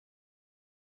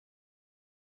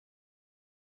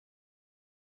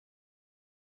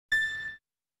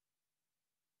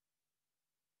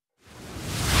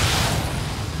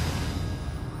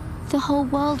The whole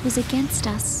world was against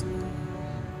us.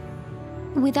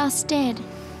 With us dead,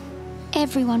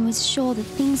 everyone was sure that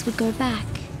things would go back.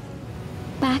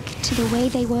 Back to the way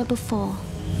they were before.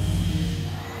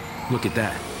 Look at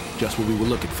that. Just what we were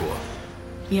looking for.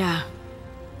 Yeah.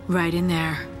 Right in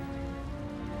there.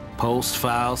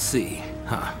 Post-File C,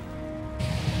 huh?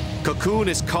 Cocoon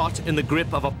is caught in the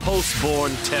grip of a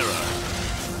pulse-born terror.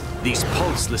 These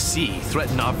pulseless sea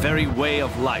threaten our very way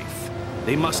of life.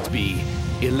 They must be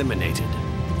eliminated.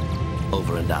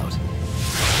 Over and out.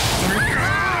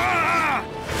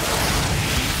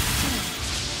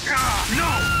 No!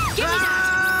 Give me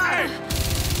that!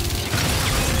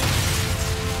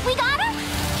 We got him?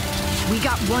 We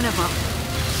got one of them.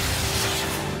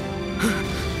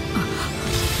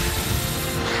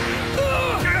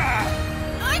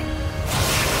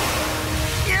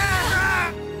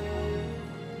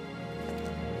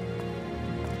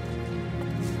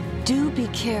 Do be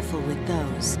careful with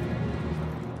those.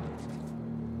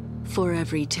 For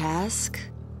every task,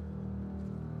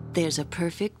 there's a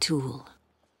perfect tool.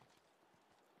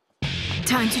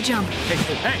 Time to jump.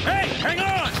 Hey! Hang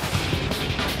on!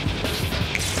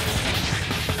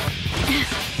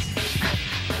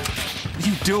 What are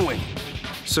you doing?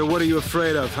 So what are you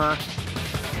afraid of, huh?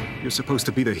 You're supposed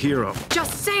to be the hero.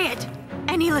 Just say it!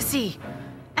 Any Lassie.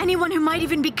 Anyone who might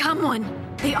even become one.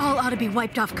 They all ought to be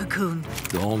wiped off Cocoon.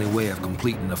 The only way of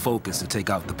completing the focus to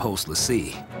take out the Postless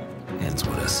Sea ends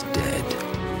with us dead.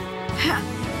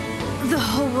 The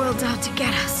whole world's out to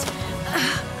get us.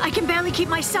 I can barely keep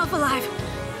myself alive,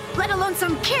 let alone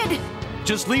some kid.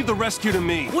 Just leave the rescue to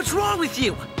me. What's wrong with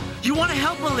you? You want to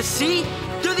help Lassie?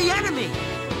 They're the enemy!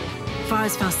 As far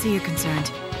as Fal'Cie are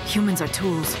concerned, humans are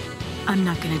tools. I'm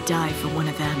not gonna die for one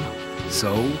of them.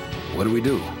 So, what do we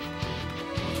do?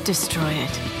 Destroy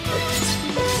it.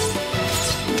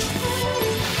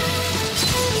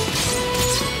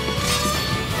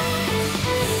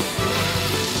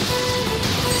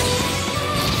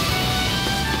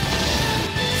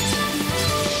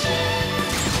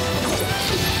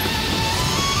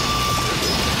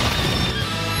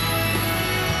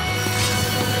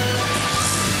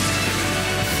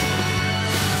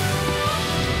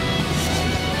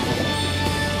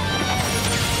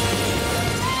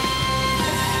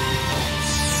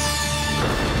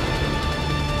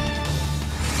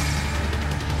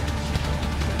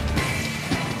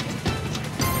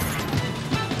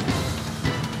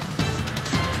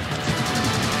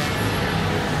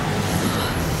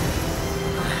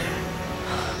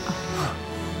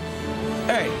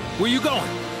 Where you going?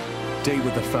 Date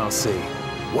with the Fal'Cie.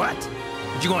 What?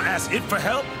 You gonna ask it for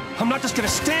help? I'm not just gonna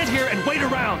stand here and wait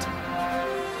around.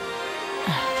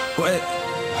 What?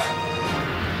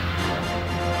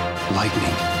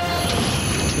 Lightning.